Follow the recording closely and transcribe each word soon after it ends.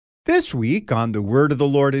This week on The Word of the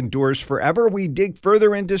Lord Endures Forever, we dig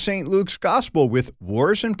further into St. Luke's Gospel with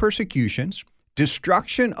wars and persecutions,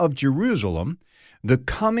 destruction of Jerusalem, the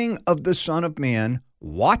coming of the Son of Man,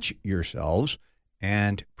 watch yourselves,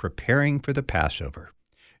 and preparing for the Passover.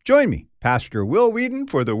 Join me, Pastor Will Whedon,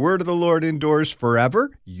 for The Word of the Lord Endures Forever,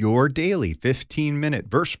 your daily 15-minute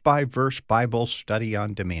verse-by-verse Bible study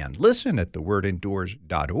on demand. Listen at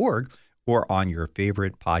thewordendures.org or on your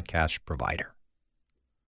favorite podcast provider.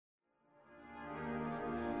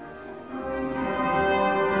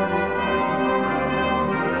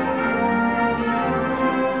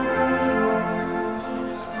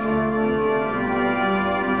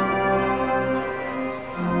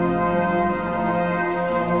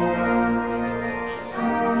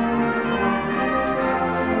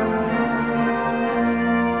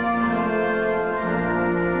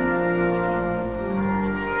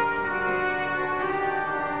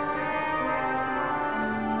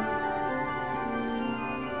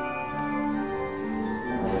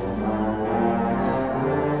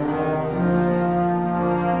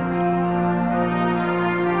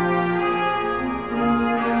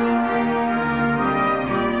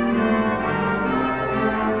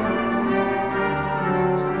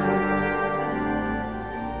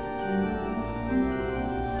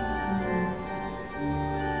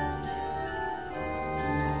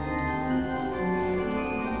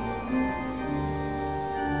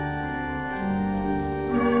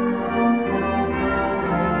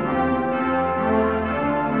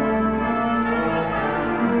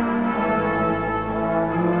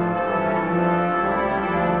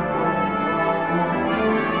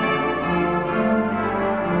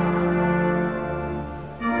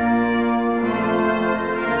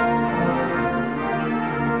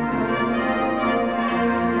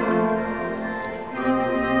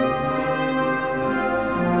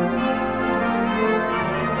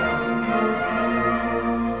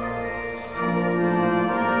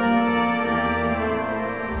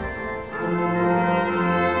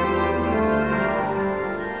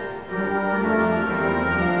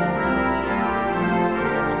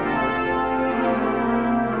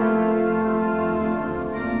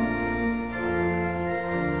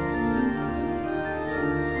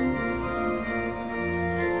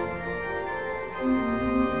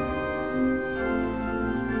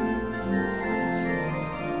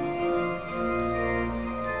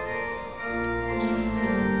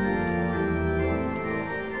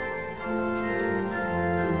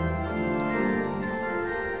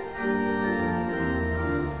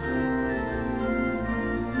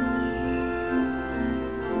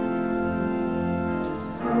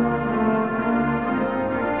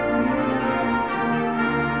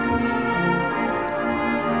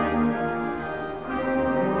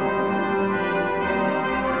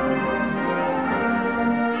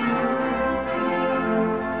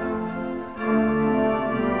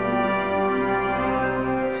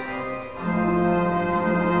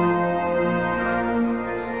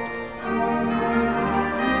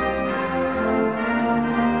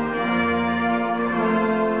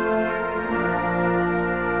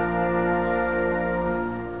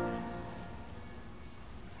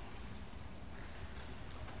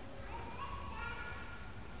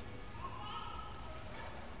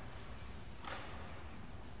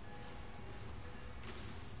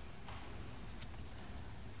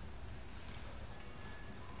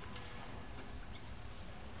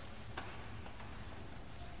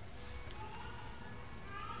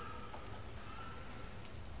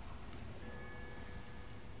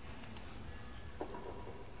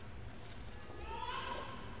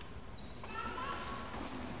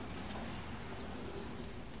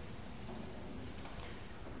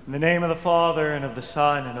 In the name of the Father, and of the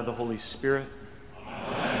Son, and of the Holy Spirit.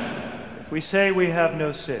 Amen. If we say we have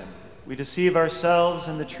no sin, we deceive ourselves,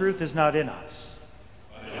 and the truth is not in us.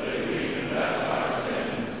 But if we confess our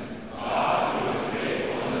sins, God, who is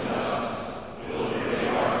faithful and just, will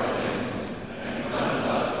forgive our sins and cleanse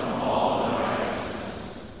us from all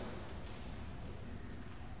unrighteousness.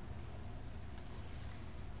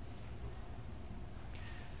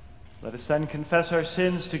 Let us then confess our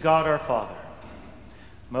sins to God our Father.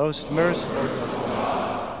 Most merciful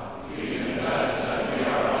God, we confess that we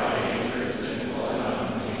are by nature sinful and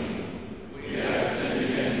unclean. We have sinned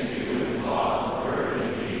against you in thought, word,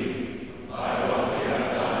 and deed, by what we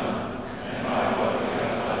have done and by what we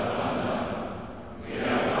have left undone. We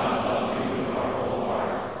have not loved you with our whole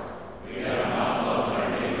heart. We have not loved our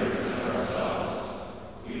neighbors as ourselves.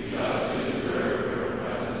 We justly deserve your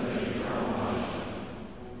present and eternal punishment.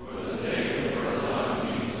 For the sake of your Son,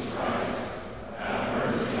 Jesus Christ, have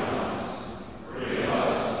mercy on us.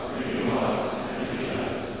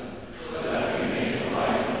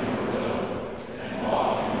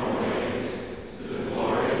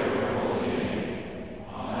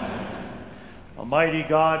 Almighty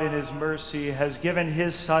God in his mercy has given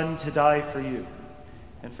his Son to die for you,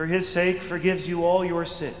 and for his sake forgives you all your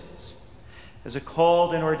sins. As a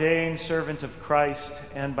called and ordained servant of Christ,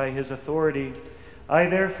 and by his authority, I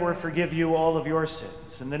therefore forgive you all of your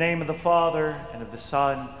sins, in the name of the Father, and of the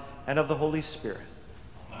Son, and of the Holy Spirit.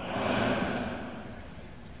 Amen.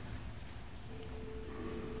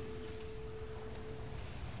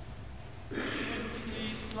 In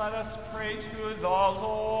peace, let us pray to the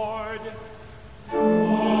Lord.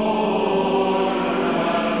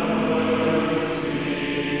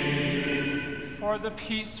 For the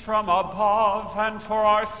peace from above and for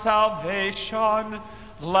our salvation,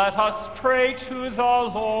 let us pray to the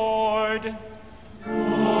Lord.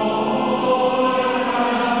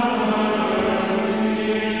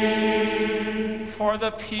 For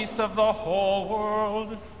the peace of the whole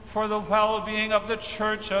world, for the well-being of the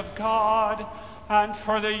Church of God, and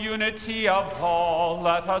for the unity of all,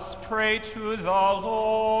 let us pray to the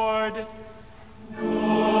Lord.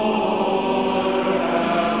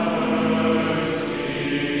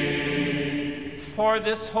 For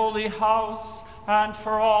this holy house, and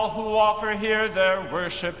for all who offer here their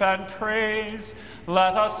worship and praise,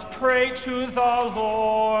 let us pray to the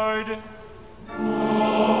Lord.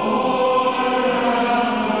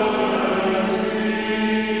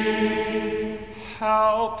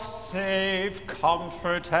 Help, save,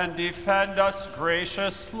 comfort, and defend us,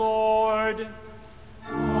 gracious Lord.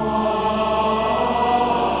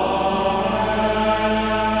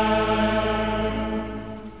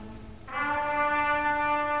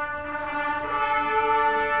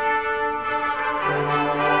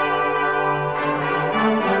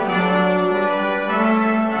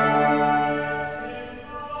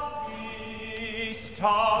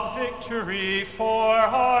 Victory for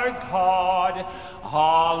our God.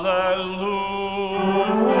 Hallelujah.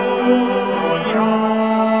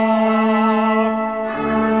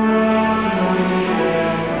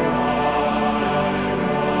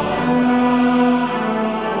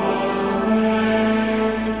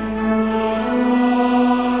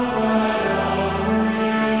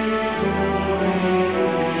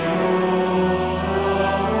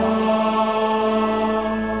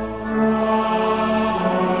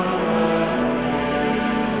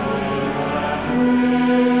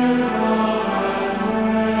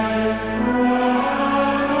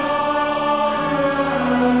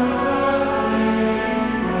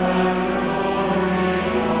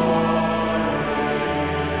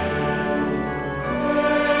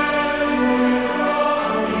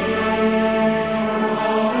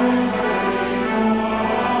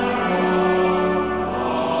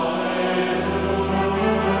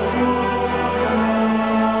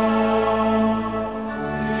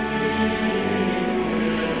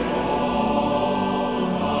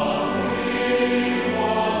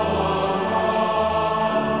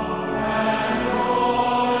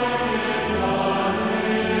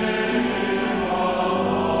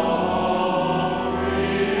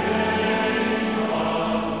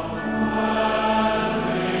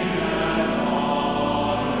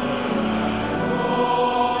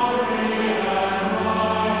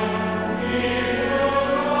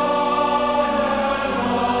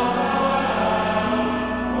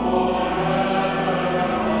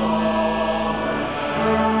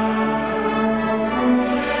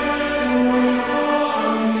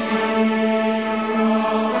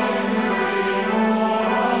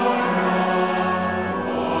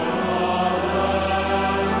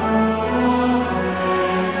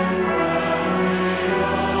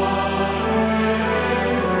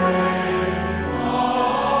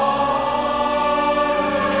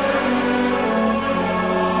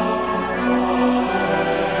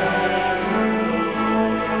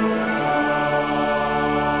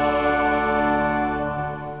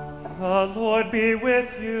 Be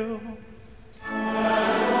with you.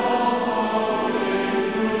 And also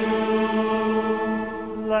with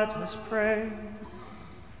you. Let us pray.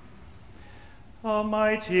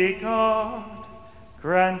 Almighty God,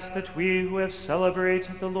 grant that we who have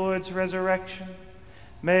celebrated the Lord's resurrection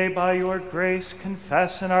may by your grace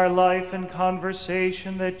confess in our life and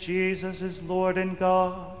conversation that Jesus is Lord and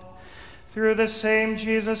God, through the same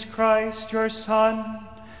Jesus Christ, your Son,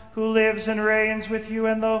 who lives and reigns with you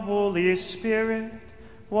in the Holy Spirit,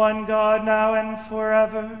 one God, now and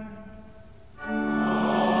forever.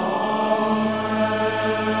 Amen.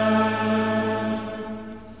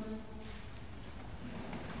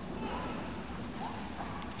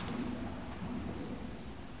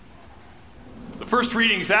 The first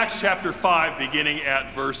reading is Acts chapter 5, beginning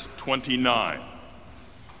at verse 29.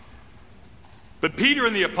 But Peter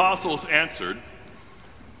and the apostles answered,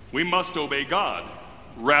 "We must obey God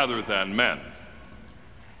rather than men.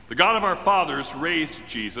 The God of our fathers raised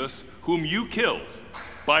Jesus, whom you killed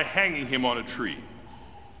by hanging him on a tree.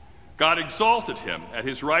 God exalted him at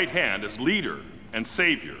his right hand as leader and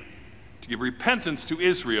Savior to give repentance to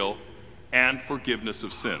Israel and forgiveness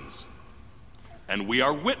of sins. And we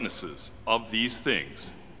are witnesses of these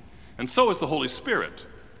things. And so is the Holy Spirit,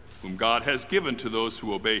 whom God has given to those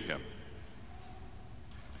who obey him.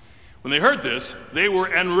 When they heard this, they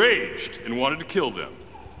were enraged and wanted to kill them.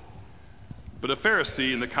 But a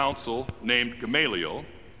Pharisee in the council named Gamaliel,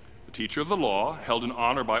 the teacher of the law, held in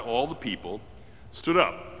honor by all the people, stood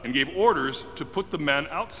up and gave orders to put the men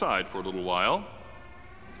outside for a little while.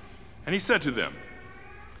 And he said to them,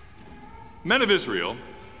 "Men of Israel,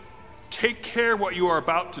 take care what you are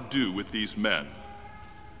about to do with these men.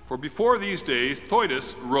 For before these days,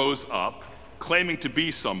 Theudas rose up, claiming to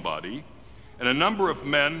be somebody, and a number of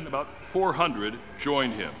men, about 400,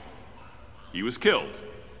 joined him. He was killed,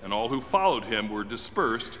 and all who followed him were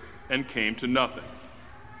dispersed and came to nothing.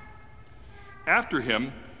 After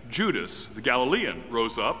him, Judas the Galilean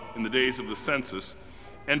rose up in the days of the census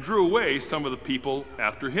and drew away some of the people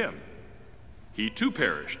after him. He too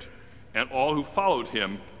perished, and all who followed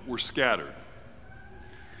him were scattered.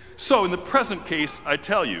 So in the present case, I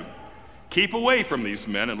tell you, keep away from these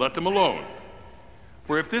men and let them alone.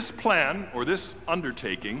 For if this plan or this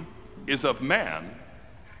undertaking is of man,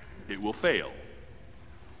 it will fail.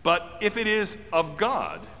 But if it is of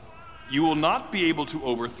God, you will not be able to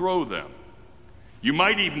overthrow them. You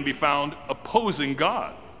might even be found opposing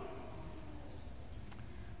God."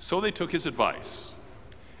 So they took his advice.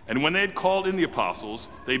 And when they had called in the apostles,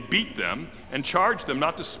 they beat them and charged them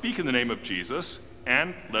not to speak in the name of Jesus,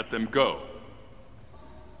 and let them go.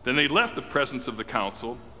 Then they left the presence of the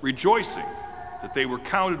council, rejoicing that they were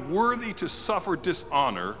counted worthy to suffer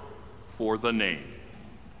dishonor for the name.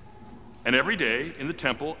 And every day in the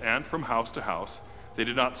temple and from house to house, they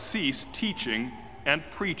did not cease teaching and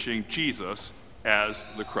preaching Jesus as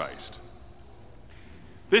the Christ.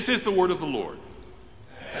 This is the word of the Lord.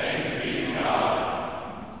 Thanks be to God.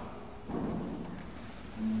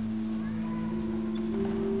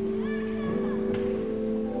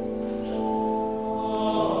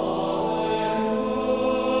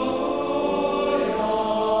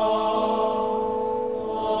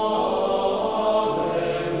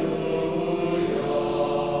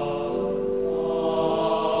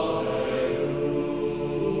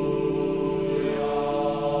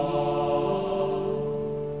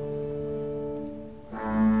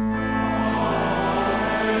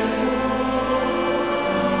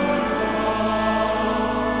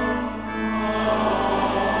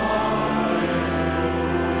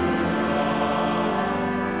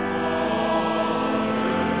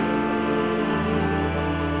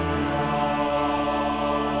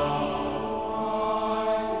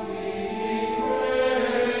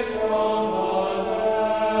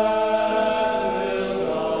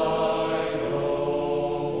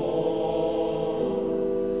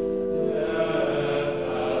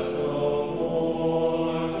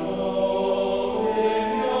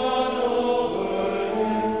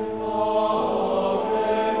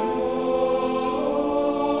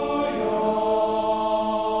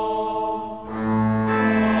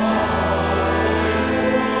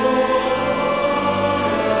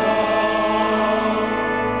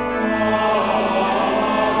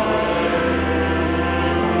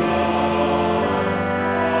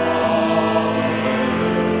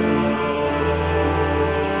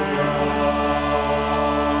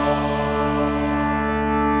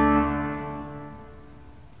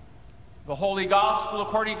 Holy Gospel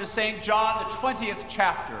according to St. John, the 20th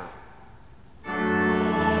chapter.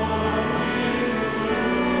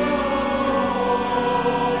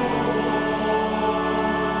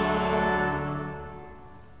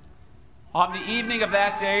 On the evening of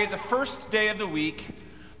that day, the first day of the week,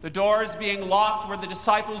 the doors being locked where the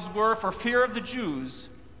disciples were for fear of the Jews,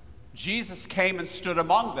 Jesus came and stood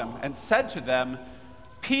among them and said to them,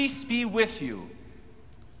 "Peace be with you."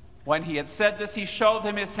 When he had said this, he showed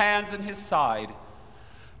them his hands and his side.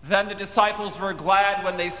 Then the disciples were glad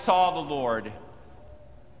when they saw the Lord.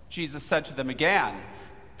 Jesus said to them again,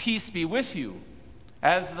 "Peace be with you.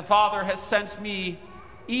 As the Father has sent me,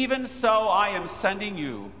 even so I am sending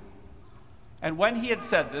you." And when he had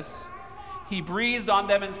said this, he breathed on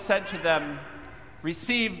them and said to them,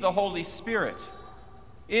 "Receive the Holy Spirit.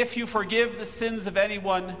 If you forgive the sins of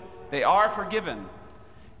anyone, they are forgiven.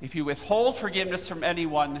 If you withhold forgiveness from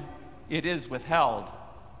anyone, it is withheld."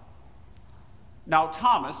 Now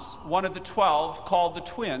Thomas, one of the 12, called the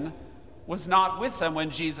twin, was not with them when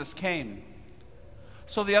Jesus came.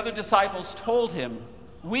 So the other disciples told him,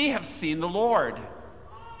 "We have seen the Lord."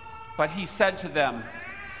 But he said to them,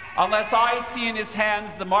 Unless I see in his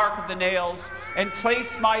hands the mark of the nails, and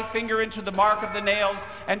place my finger into the mark of the nails,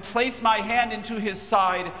 and place my hand into his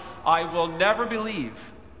side, I will never believe."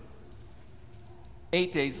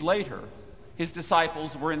 8 days later, his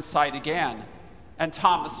disciples were inside again, and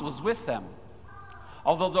Thomas was with them.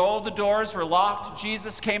 Although all the doors were locked,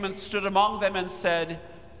 Jesus came and stood among them and said,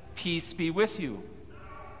 "Peace be with you."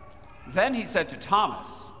 Then he said to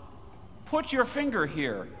Thomas, "Put your finger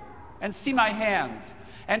here and see my hands,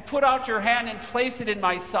 and put out your hand and place it in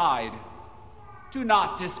my side. Do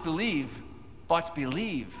not disbelieve, but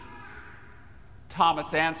believe."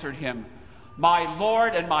 Thomas answered him, "My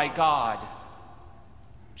Lord and my God."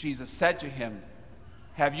 Jesus said to him,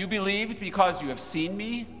 "Have you believed because you have seen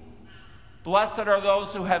me? Blessed are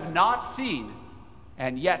those who have not seen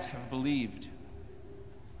and yet have believed."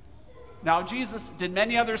 Now Jesus did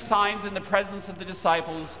many other signs in the presence of the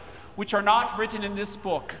disciples, which are not written in this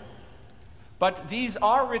book. But these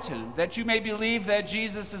are written that you may believe that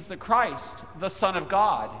Jesus is the Christ, the Son of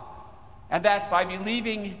God, and that by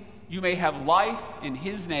believing you may have life in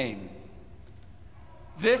his name.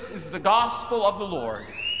 This is the gospel of the Lord.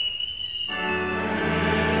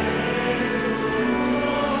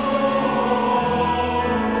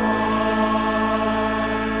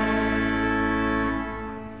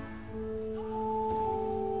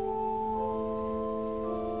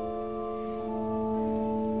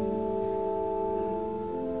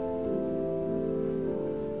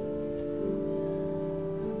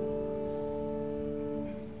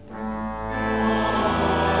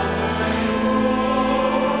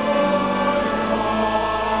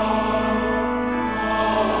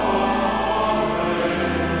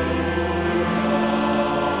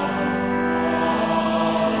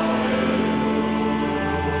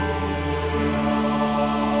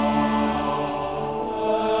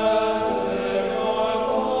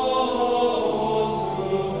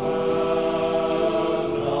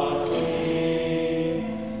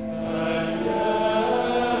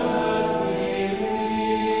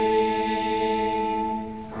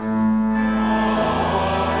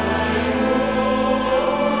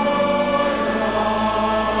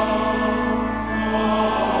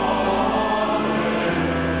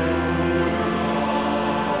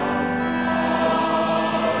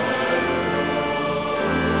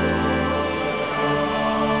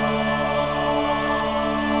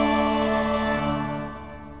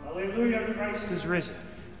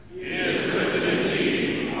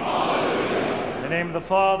 Of the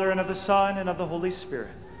Father, and of the Son, and of the Holy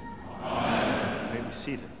Spirit. Amen. You may be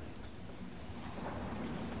seated.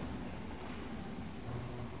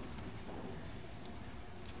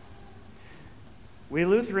 We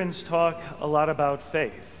Lutherans talk a lot about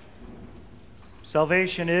faith.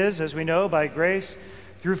 Salvation is, as we know, by grace,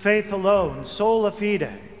 through faith alone, sola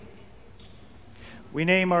fide. We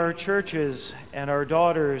name our churches and our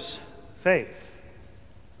daughters Faith.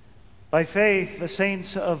 By faith, the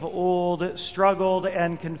saints of old struggled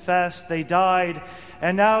and confessed. They died,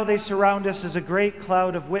 and now they surround us as a great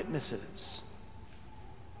cloud of witnesses.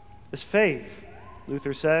 This faith,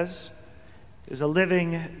 Luther says, is a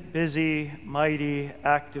living, busy, mighty,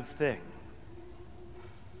 active thing.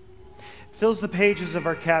 It fills the pages of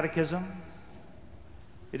our catechism.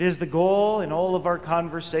 It is the goal in all of our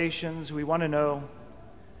conversations. We want to know,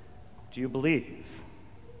 do you believe?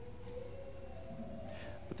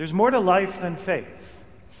 But there's more to life than faith.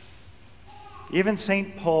 Even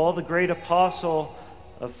St. Paul, the great apostle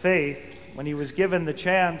of faith, when he was given the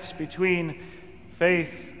chance between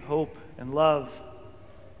faith, hope, and love,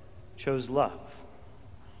 chose love.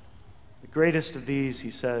 The greatest of these,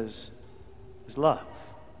 he says, is love.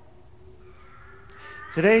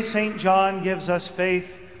 Today, St. John gives us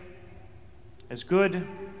faith as good,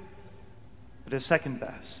 but as second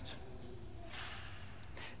best.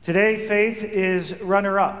 Today, faith is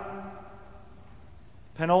runner-up,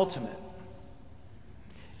 penultimate.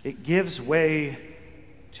 It gives way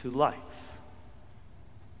to life.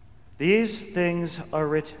 These things are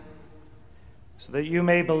written so that you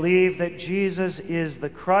may believe that Jesus is the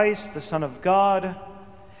Christ, the Son of God,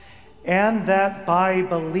 and that by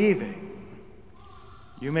believing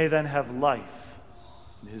you may then have life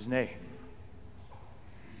in his name.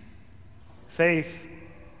 Faith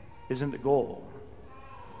isn't the goal.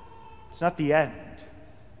 It's not the end.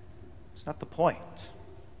 It's not the point.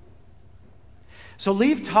 So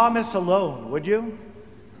leave Thomas alone, would you?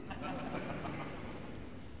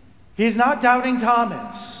 He's not doubting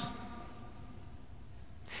Thomas.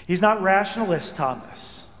 He's not rationalist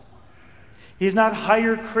Thomas. He's not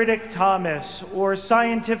higher critic Thomas or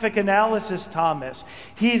scientific analysis Thomas.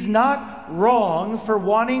 He's not wrong for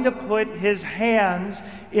wanting to put his hands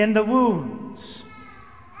in the wounds.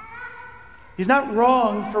 He's not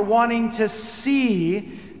wrong for wanting to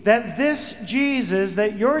see that this Jesus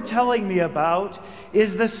that you're telling me about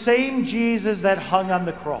is the same Jesus that hung on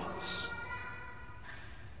the cross.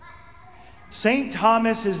 St.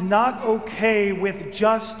 Thomas is not okay with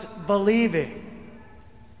just believing.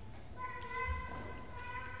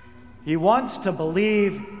 He wants to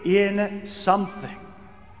believe in something,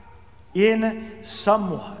 in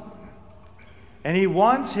someone. And he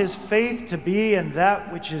wants his faith to be in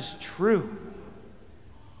that which is true.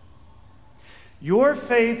 Your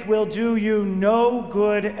faith will do you no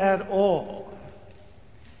good at all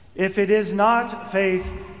if it is not faith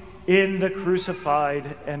in the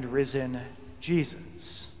crucified and risen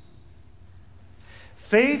Jesus.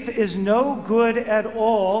 Faith is no good at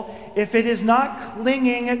all if it is not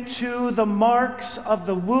clinging to the marks of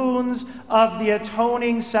the wounds of the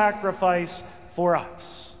atoning sacrifice for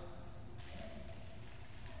us.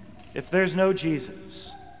 If there's no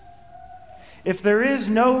Jesus, if there is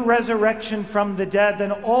no resurrection from the dead,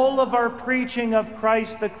 then all of our preaching of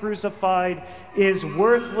Christ the crucified is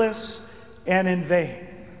worthless and in vain.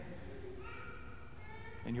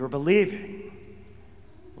 And you're believing,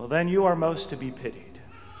 well, then you are most to be pitied.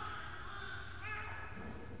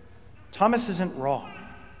 Thomas isn't wrong.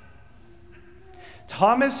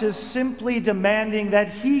 Thomas is simply demanding that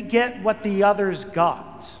he get what the others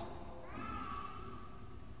got.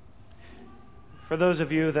 For those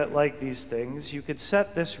of you that like these things, you could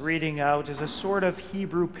set this reading out as a sort of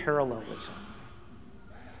Hebrew parallelism.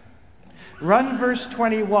 Run verse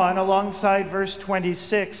 21 alongside verse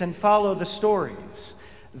 26 and follow the stories.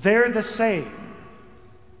 They're the same.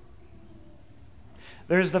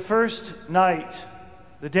 There's the first night,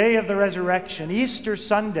 the day of the resurrection, Easter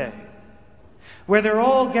Sunday, where they're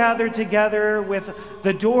all gathered together with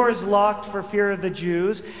the doors locked for fear of the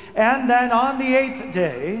Jews. And then on the 8th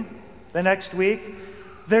day, the next week,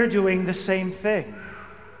 they're doing the same thing.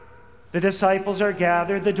 The disciples are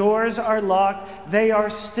gathered, the doors are locked, they are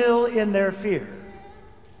still in their fear.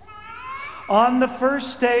 On the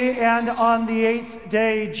first day and on the 8th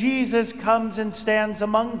day, Jesus comes and stands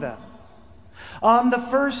among them. On the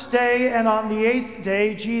first day and on the 8th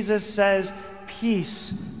day, Jesus says,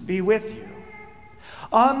 "Peace be with you."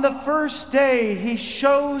 On the first day, he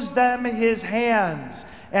shows them his hands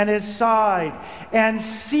and his side, and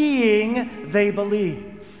seeing, they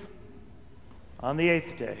believe. On the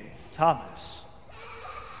 8th day, Thomas,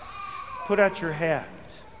 put out your hand,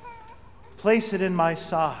 place it in my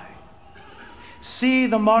side, see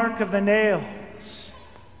the mark of the nails.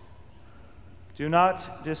 Do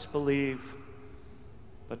not disbelieve,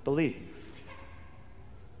 but believe.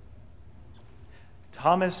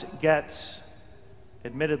 Thomas gets,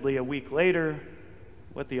 admittedly a week later,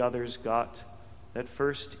 what the others got that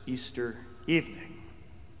first Easter evening.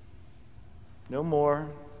 No more,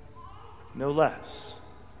 no less.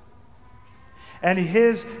 And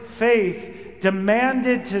his faith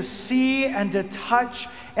demanded to see and to touch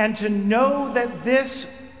and to know that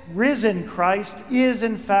this risen Christ is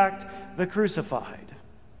in fact the crucified,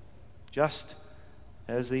 just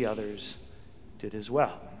as the others did as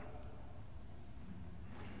well.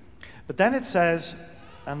 But then it says,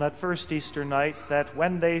 on that first Easter night, that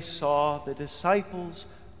when they saw, the disciples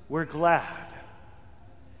were glad.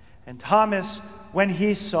 And Thomas, when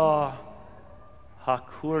he saw, ha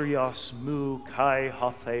kurios mu kai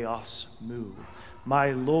ha theos mu,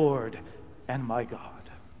 my Lord and my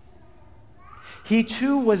God. He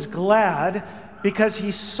too was glad because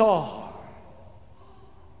he saw.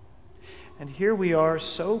 And here we are,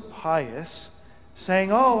 so pious,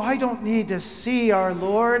 saying, "Oh, I don't need to see our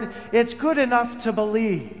Lord. It's good enough to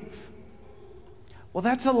believe." Well,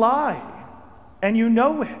 that's a lie, and you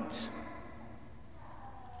know it.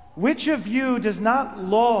 Which of you does not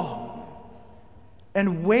long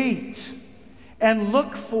and wait and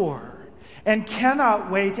look for and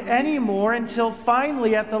cannot wait anymore until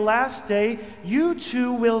finally at the last day you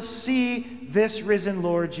too will see this risen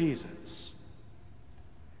Lord Jesus?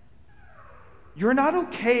 You're not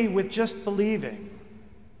okay with just believing.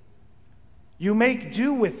 You make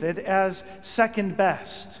do with it as second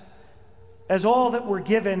best, as all that we're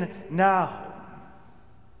given now.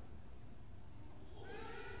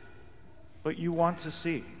 But you want to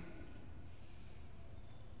see.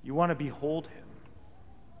 You want to behold him.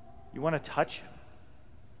 You want to touch him.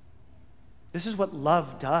 This is what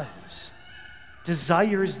love does.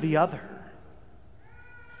 Desires the other.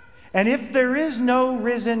 And if there is no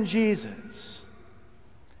risen Jesus,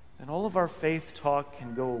 then all of our faith talk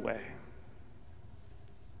can go away.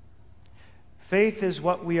 Faith is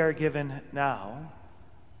what we are given now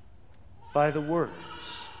by the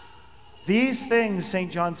words. These things, St.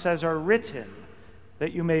 John says, are written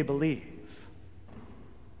that you may believe.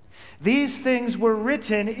 These things were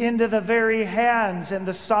written into the very hands and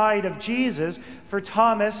the side of Jesus for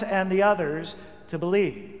Thomas and the others to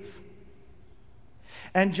believe.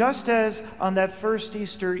 And just as on that first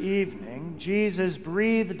Easter evening, Jesus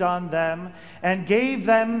breathed on them and gave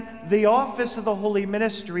them the office of the holy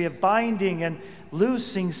ministry of binding and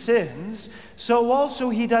loosing sins, so also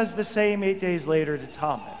he does the same 8 days later to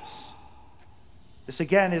Thomas. This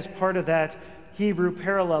again is part of that Hebrew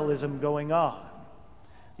parallelism going on.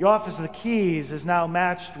 The office of the keys is now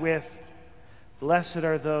matched with, blessed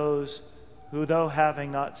are those who, though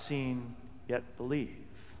having not seen, yet believe.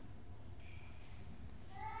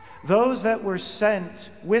 Those that were sent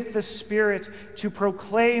with the Spirit to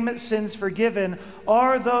proclaim sins forgiven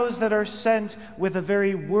are those that are sent with the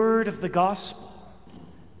very word of the gospel.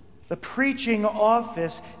 The preaching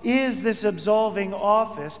office is this absolving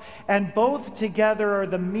office, and both together are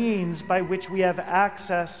the means by which we have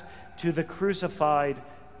access to the crucified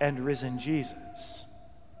and risen Jesus.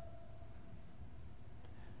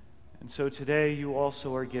 And so today you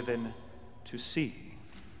also are given to see,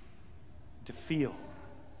 to feel,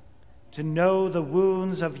 to know the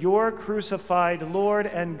wounds of your crucified Lord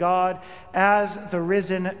and God as the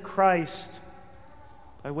risen Christ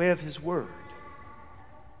by way of his word.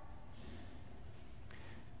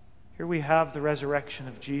 Here we have the resurrection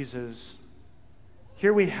of Jesus.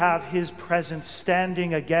 Here we have his presence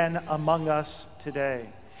standing again among us today.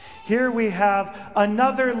 Here we have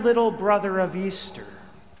another little brother of Easter,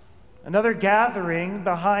 another gathering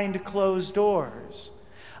behind closed doors,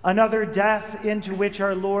 another death into which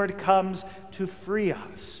our Lord comes to free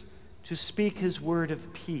us, to speak his word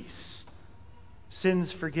of peace,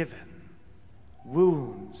 sins forgiven,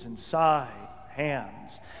 wounds inside,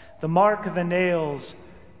 hands, the mark of the nails,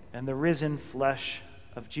 and the risen flesh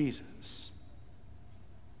of Jesus.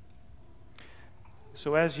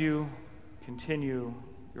 So as you continue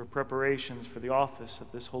your preparations for the office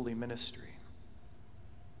of this holy ministry,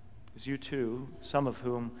 as you too, some of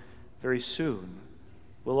whom very soon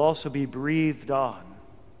will also be breathed on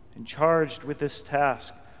and charged with this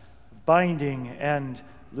task of binding and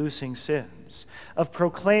loosing sins, of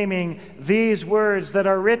proclaiming these words that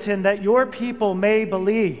are written that your people may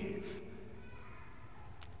believe.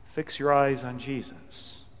 Fix your eyes on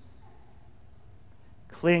Jesus.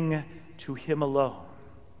 Cling to him alone.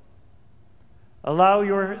 Allow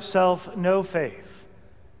yourself no faith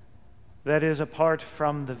that is apart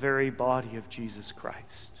from the very body of Jesus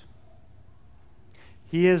Christ.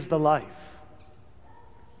 He is the life.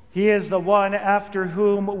 He is the one after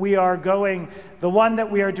whom we are going, the one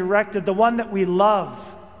that we are directed, the one that we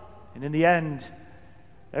love. And in the end,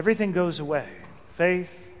 everything goes away.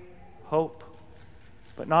 Faith, hope,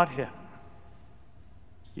 but not him.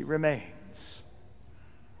 He remains.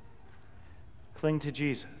 Cling to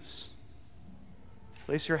Jesus.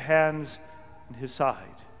 Place your hands in his side.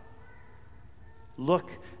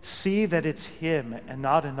 Look, see that it's him and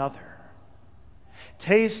not another.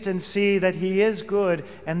 Taste and see that he is good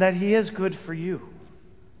and that he is good for you.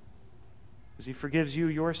 As he forgives you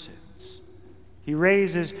your sins. He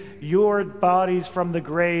raises your bodies from the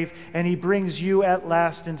grave and he brings you at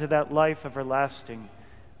last into that life everlasting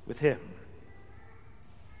with him.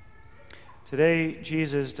 Today,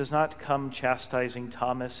 Jesus does not come chastising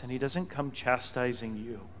Thomas, and he doesn't come chastising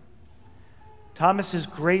you. Thomas's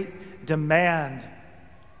great demand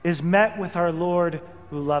is met with our Lord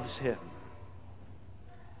who loves him.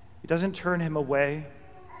 He doesn't turn him away.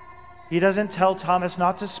 He doesn't tell Thomas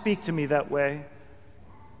not to speak to me that way.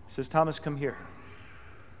 He says, Thomas, come here.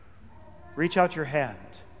 Reach out your hand.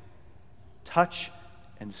 Touch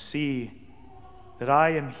and see that I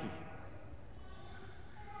am he.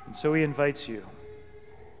 And so he invites you.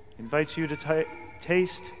 He invites you to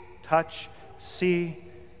taste, touch, see,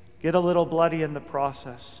 get a little bloody in the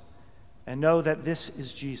process, and know that this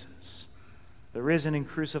is Jesus, the risen and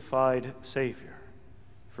crucified Savior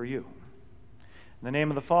for you. In the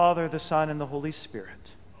name of the Father, the Son, and the Holy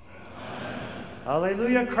Spirit. Amen.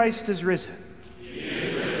 Alleluia, Christ is risen. He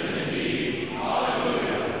is risen indeed.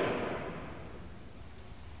 Alleluia.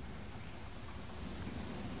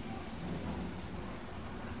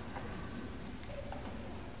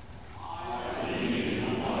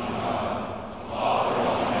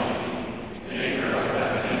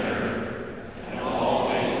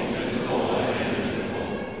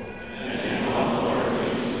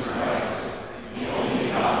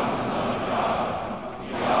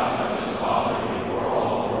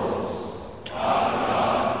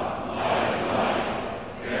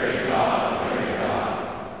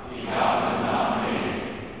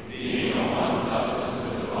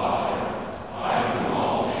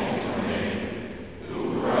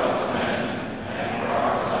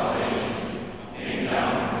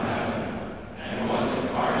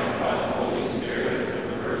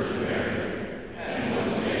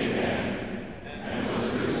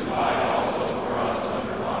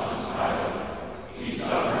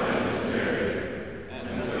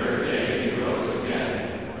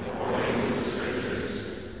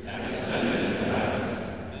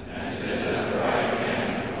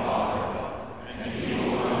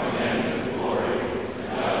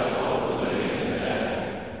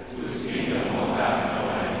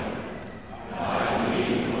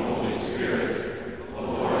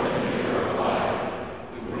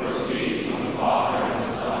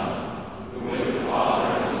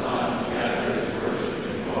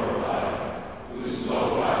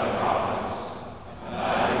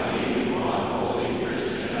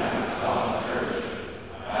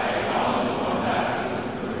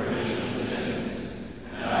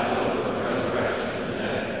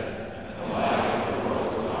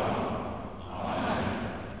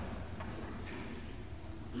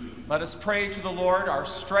 Let us pray to the Lord, our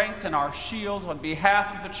strength and our shield, on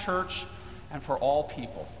behalf of the church and for all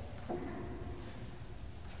people.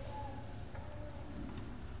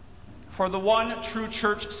 For the one true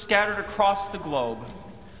church scattered across the globe,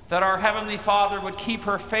 that our Heavenly Father would keep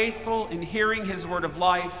her faithful in hearing his word of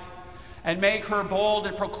life and make her bold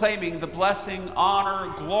in proclaiming the blessing,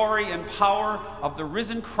 honor, glory, and power of the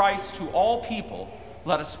risen Christ to all people.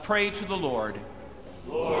 Let us pray to the Lord.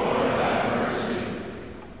 Lord, have mercy.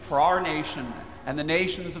 For our nation and the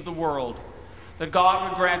nations of the world, that God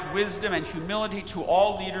would grant wisdom and humility to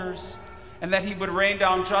all leaders, and that he would rain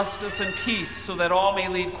down justice and peace so that all may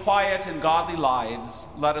lead quiet and godly lives.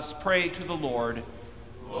 Let us pray to the Lord.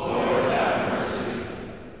 Lord, have mercy.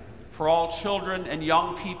 For all children and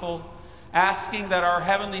young people, asking that our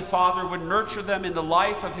Heavenly Father would nurture them in the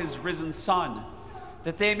life of his risen Son,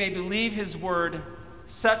 that they may believe his word,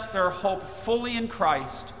 set their hope fully in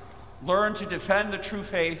Christ, learn to defend the true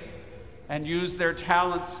faith, and use their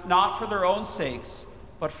talents not for their own sakes,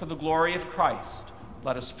 but for the glory of Christ.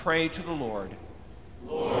 Let us pray to the Lord.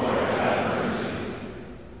 Lord, have mercy.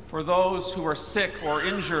 For those who are sick or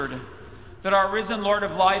injured, that our risen Lord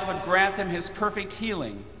of life would grant them his perfect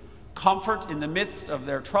healing, comfort in the midst of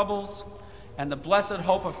their troubles, and the blessed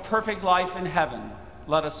hope of perfect life in heaven.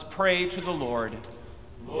 Let us pray to the Lord.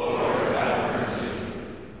 Lord, have mercy.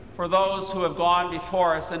 For those who have gone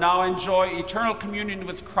before us and now enjoy eternal communion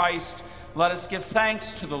with Christ, let us give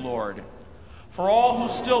thanks to the Lord. For all who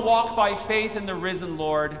still walk by faith in the risen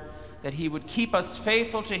Lord, that he would keep us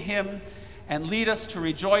faithful to him and lead us to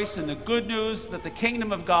rejoice in the good news that the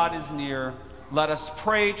kingdom of God is near, let us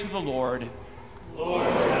pray to the Lord. Lord,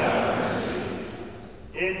 have mercy.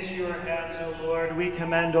 Into your hands, O Lord, we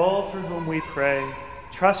commend all for whom we pray,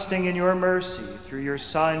 trusting in your mercy through your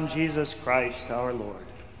Son, Jesus Christ, our Lord.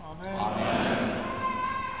 Amen. Amen.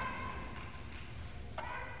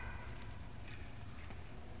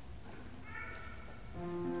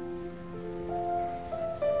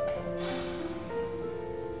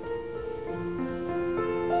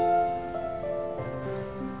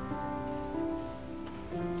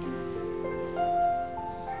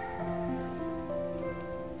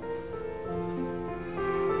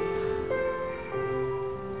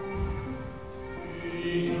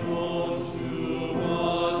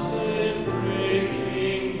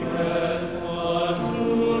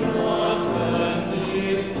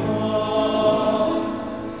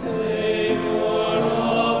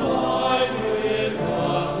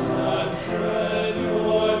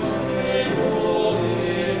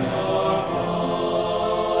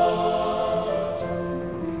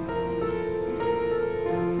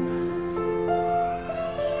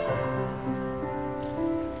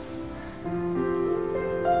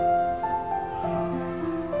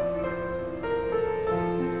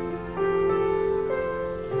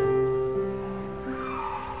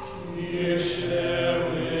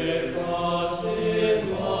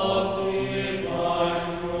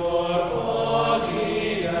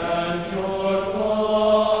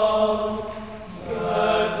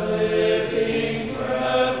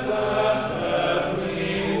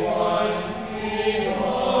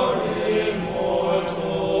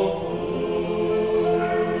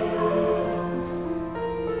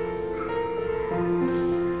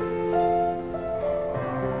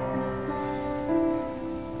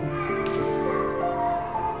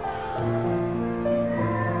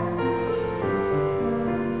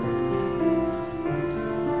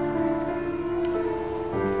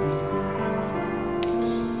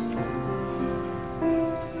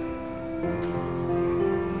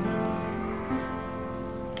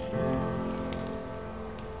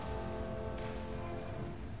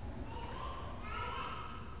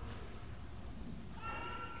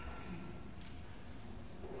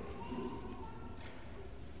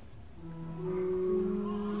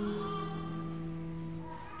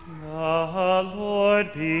 The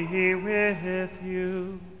Lord be with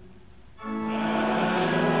you.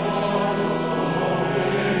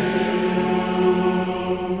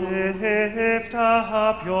 Lift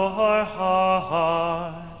up your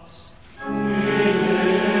hearts.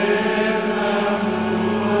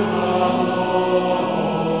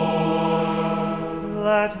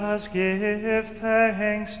 Let us give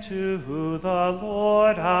thanks to the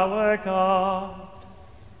Lord our God.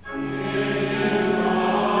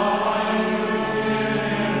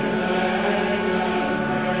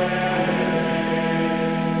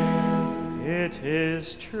 It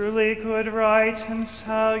is truly good, right, and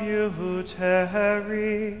salutary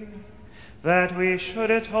that we should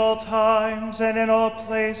at all times and in all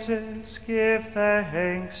places give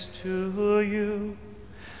thanks to you,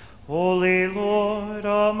 Holy Lord,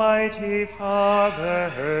 Almighty Father,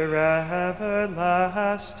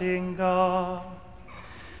 everlasting God,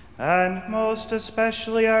 and most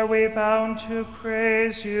especially are we bound to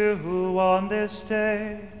praise you on this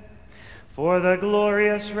day for the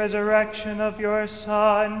glorious resurrection of your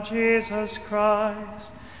Son, Jesus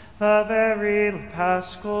Christ, the very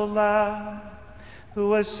Paschal Lamb, who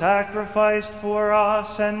was sacrificed for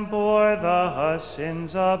us and bore the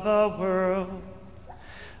sins of the world.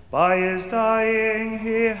 By his dying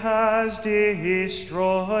he has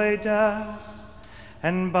destroyed death,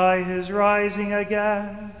 and by his rising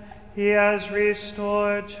again he has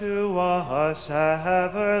restored to us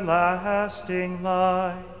everlasting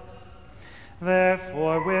life.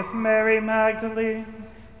 Therefore, with Mary Magdalene,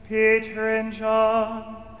 Peter and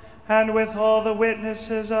John, and with all the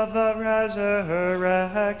witnesses of the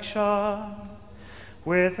resurrection,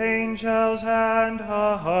 with angels and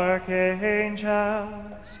archangels,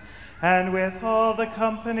 and with all the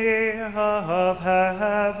company of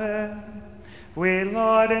heaven, we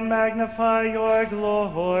laud and magnify your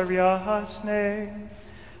glorious name,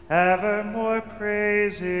 evermore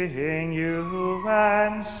praising you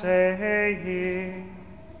and saying,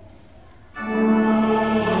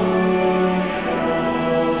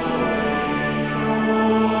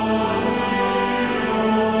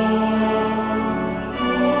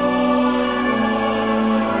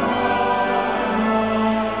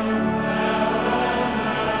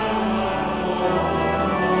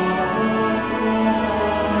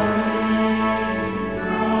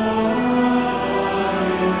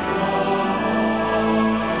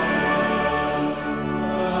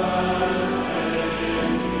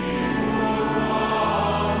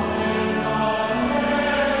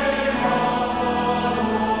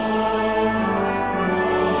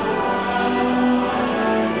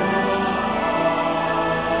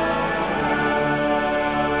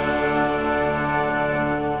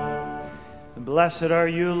 Blessed are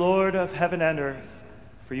you, Lord of heaven and earth,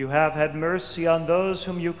 for you have had mercy on those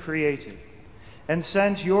whom you created, and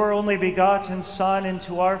sent your only begotten Son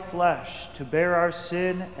into our flesh to bear our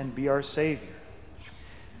sin and be our Savior.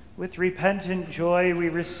 With repentant joy we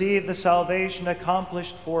receive the salvation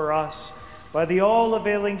accomplished for us by the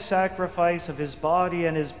all-availing sacrifice of his body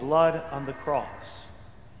and his blood on the cross.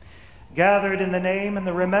 Gathered in the name and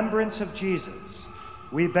the remembrance of Jesus,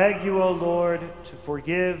 we beg you, O Lord, to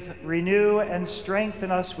forgive, renew, and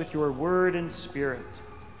strengthen us with your word and spirit.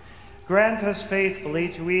 Grant us faithfully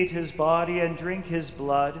to eat his body and drink his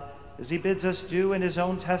blood, as he bids us do in his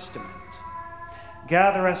own testament.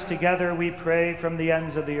 Gather us together, we pray, from the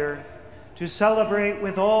ends of the earth, to celebrate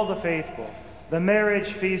with all the faithful the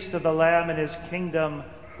marriage feast of the Lamb in his kingdom,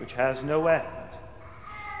 which has no end.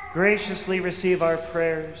 Graciously receive our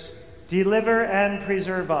prayers, deliver and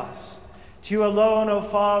preserve us. To you alone, O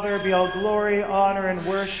Father, be all glory, honor, and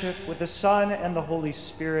worship with the Son and the Holy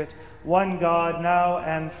Spirit, one God, now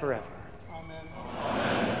and forever. Amen.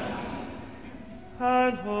 Amen.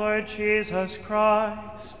 Our Lord Jesus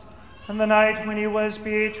Christ, on the night when he was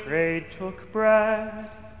betrayed, took bread,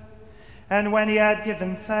 and when he had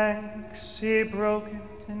given thanks, he broke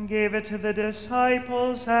it and gave it to the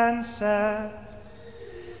disciples and said,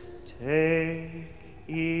 "Take,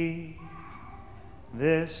 eat.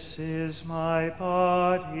 This is my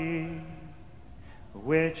body,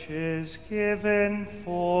 which is given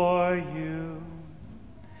for you.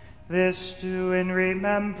 This do in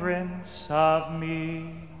remembrance of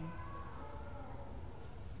me."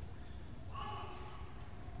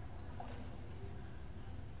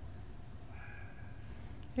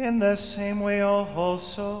 In the same way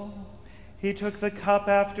also, he took the cup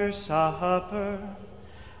after supper,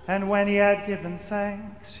 and when he had given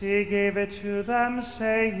thanks, he gave it to them,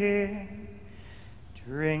 saying,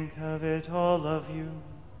 "Drink of it, all of you.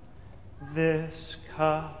 This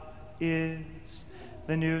cup is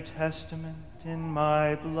the New Testament in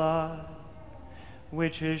my blood,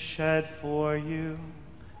 which is shed for you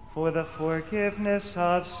for the forgiveness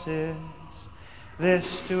of sins.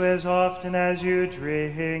 This do as often as you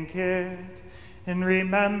drink it in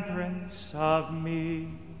remembrance of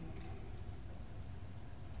me."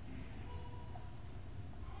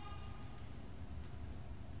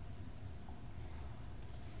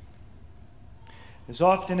 As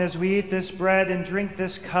often as we eat this bread and drink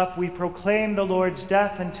this cup, we proclaim the Lord's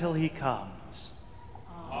death until he comes.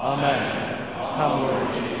 Amen. Come,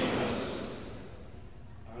 Lord Jesus.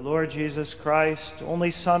 Our Lord Jesus Christ, only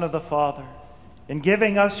Son of the Father, in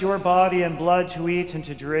giving us your body and blood to eat and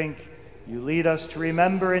to drink, you lead us to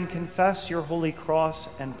remember and confess your holy cross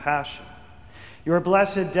and passion, your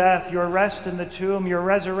blessed death, your rest in the tomb, your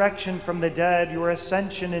resurrection from the dead, your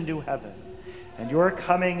ascension into heaven, and your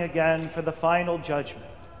coming again for the final judgment.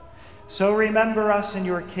 So remember us in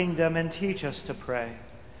your kingdom and teach us to pray.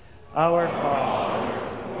 Our Father,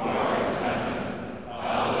 who art in heaven,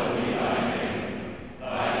 hallowed be thy name.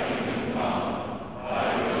 Thy kingdom come,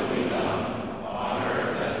 thy will be done, on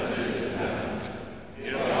earth as it is in heaven.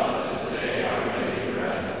 Give us this day our daily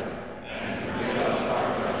bread, and forgive us our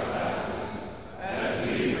trespasses, as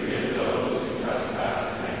we forgive those who trespass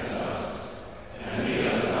against us. And lead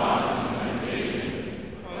us not into temptation,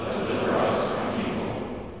 but deliver us from evil.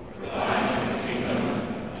 For thine is the kingdom,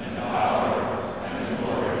 and the power, and the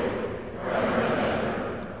glory, forever and ever.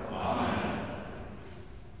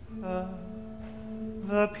 Amen.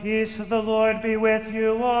 The peace of the Lord be with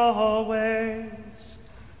you always.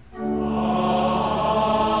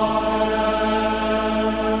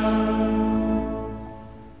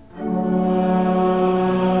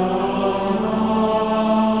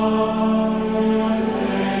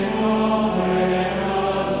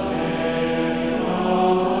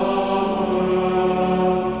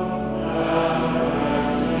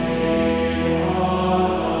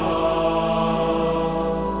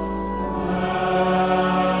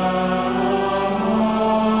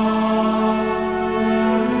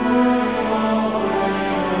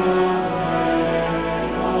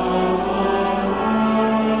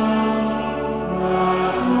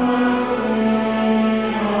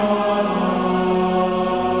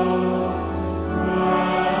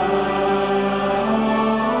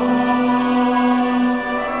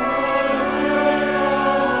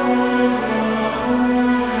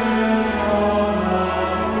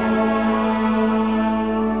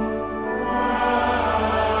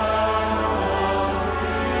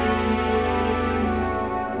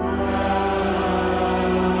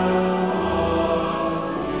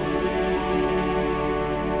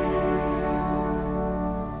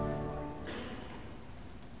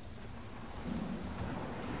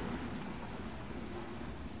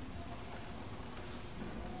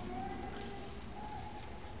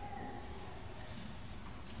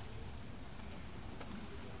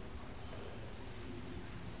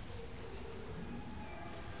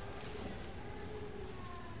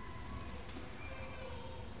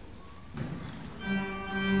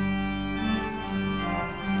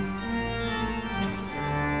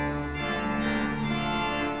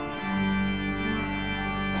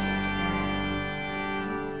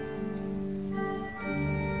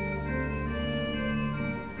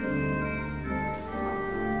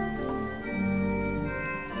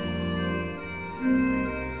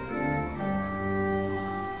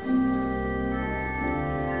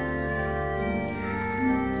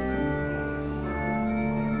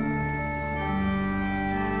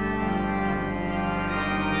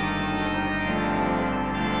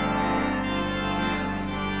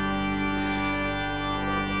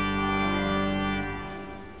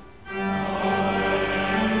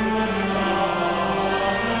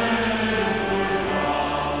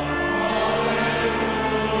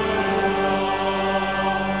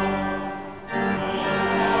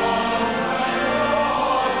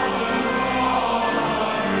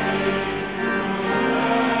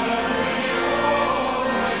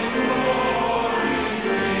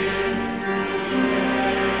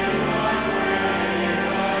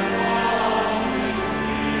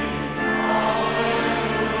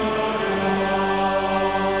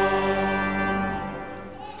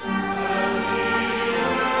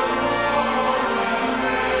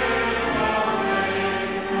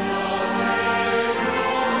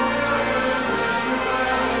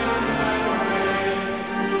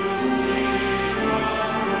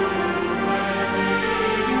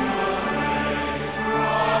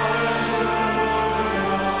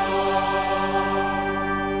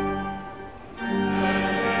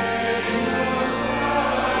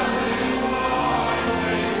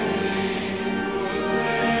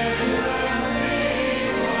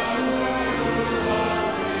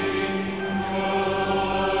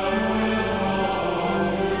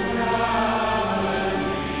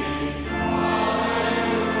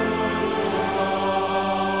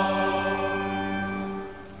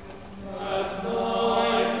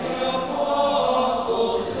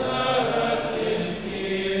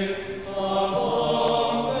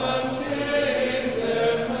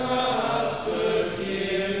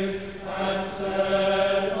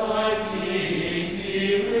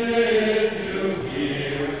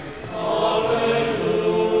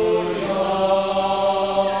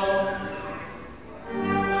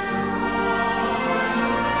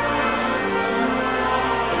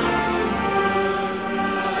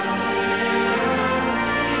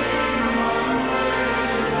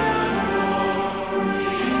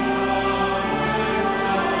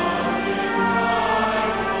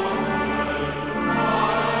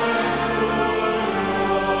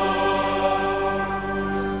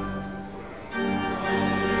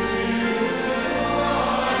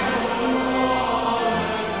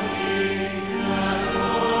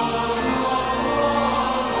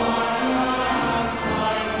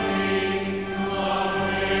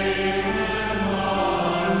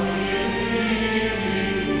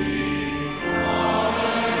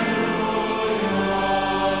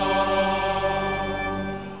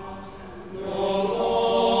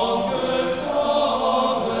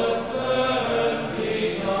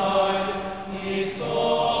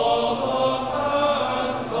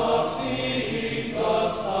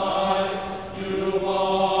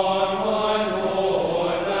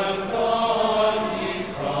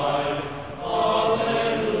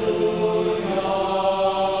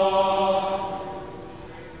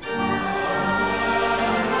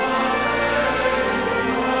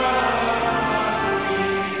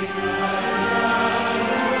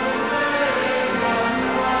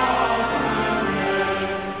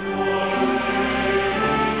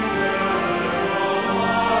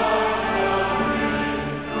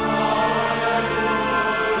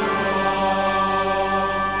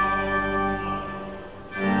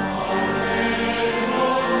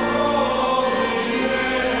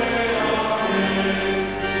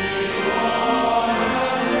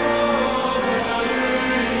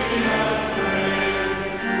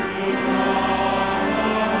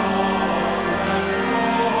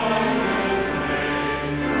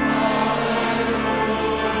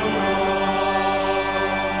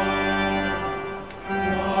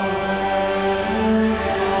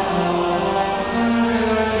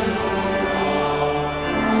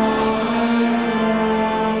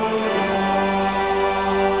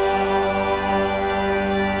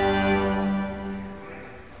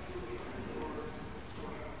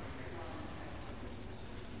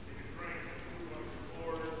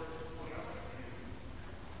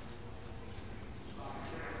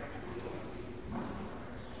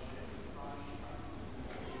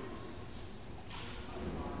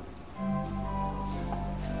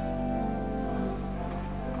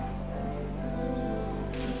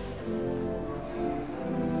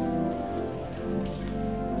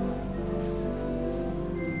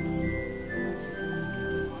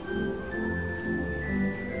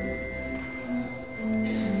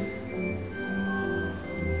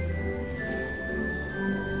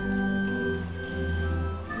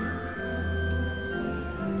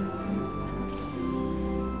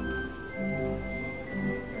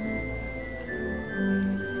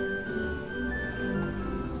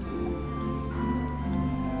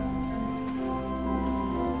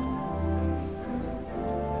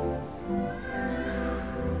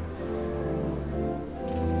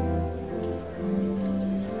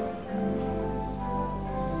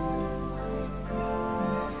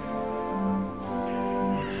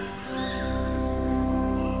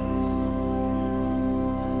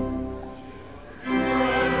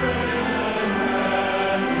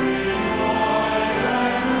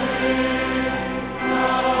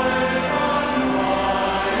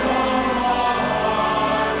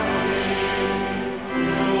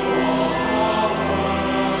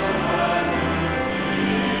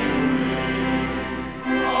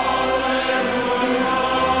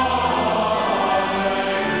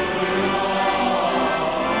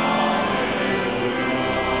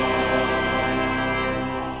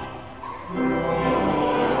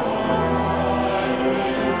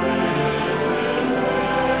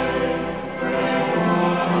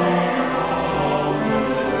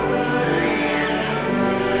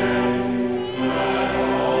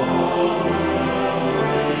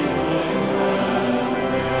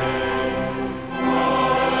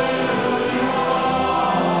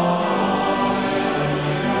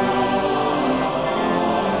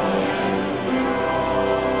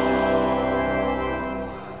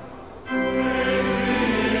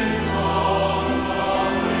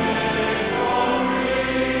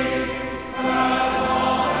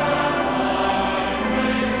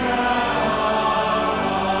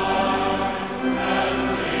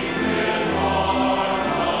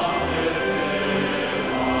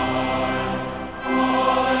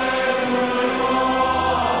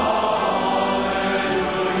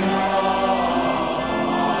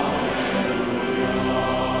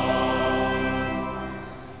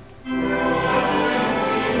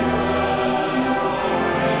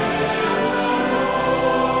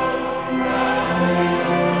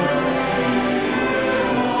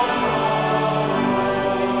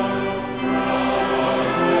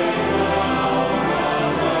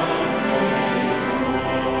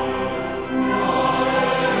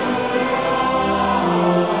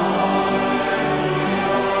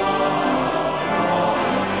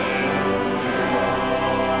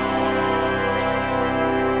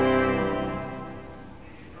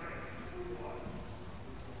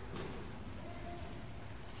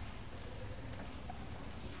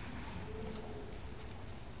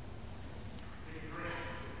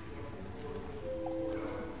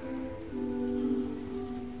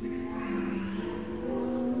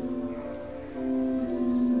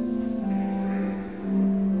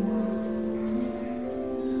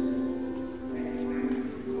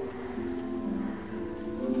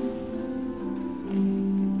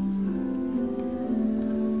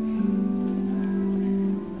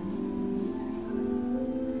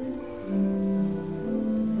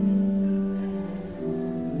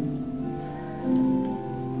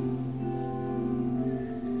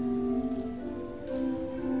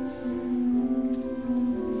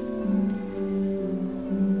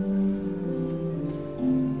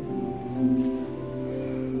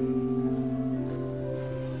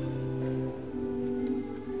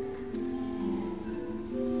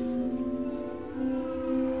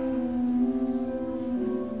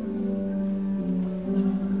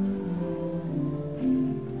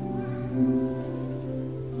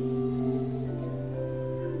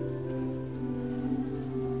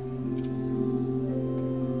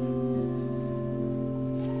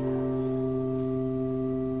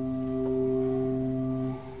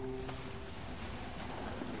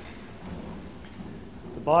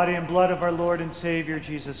 body and blood of our Lord and Savior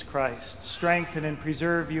Jesus Christ, strengthen and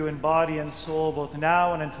preserve you in body and soul, both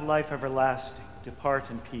now and unto life everlasting. Depart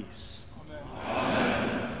in peace.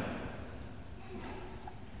 Amen.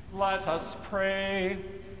 Let us pray.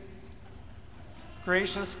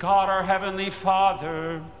 Gracious God, our Heavenly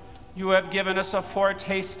Father, you have given us a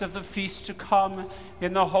foretaste of the feast to come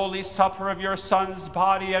in the holy supper of your Son's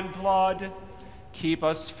body and blood. Keep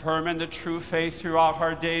us firm in the true faith throughout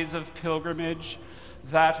our days of pilgrimage,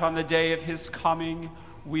 that on the day of his coming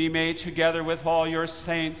we may, together with all your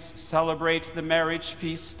saints, celebrate the marriage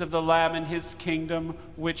feast of the Lamb in his kingdom,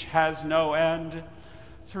 which has no end.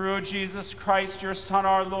 Through Jesus Christ, your Son,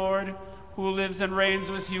 our Lord, who lives and reigns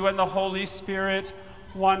with you in the Holy Spirit,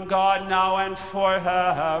 one God, now and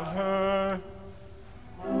forever.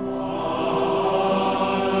 Amen.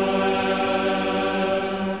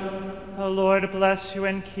 The Lord bless you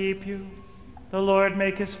and keep you. The Lord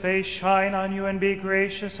make his face shine on you and be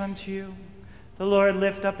gracious unto you. The Lord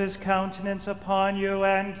lift up his countenance upon you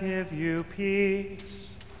and give you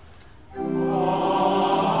peace.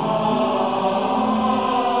 Amen.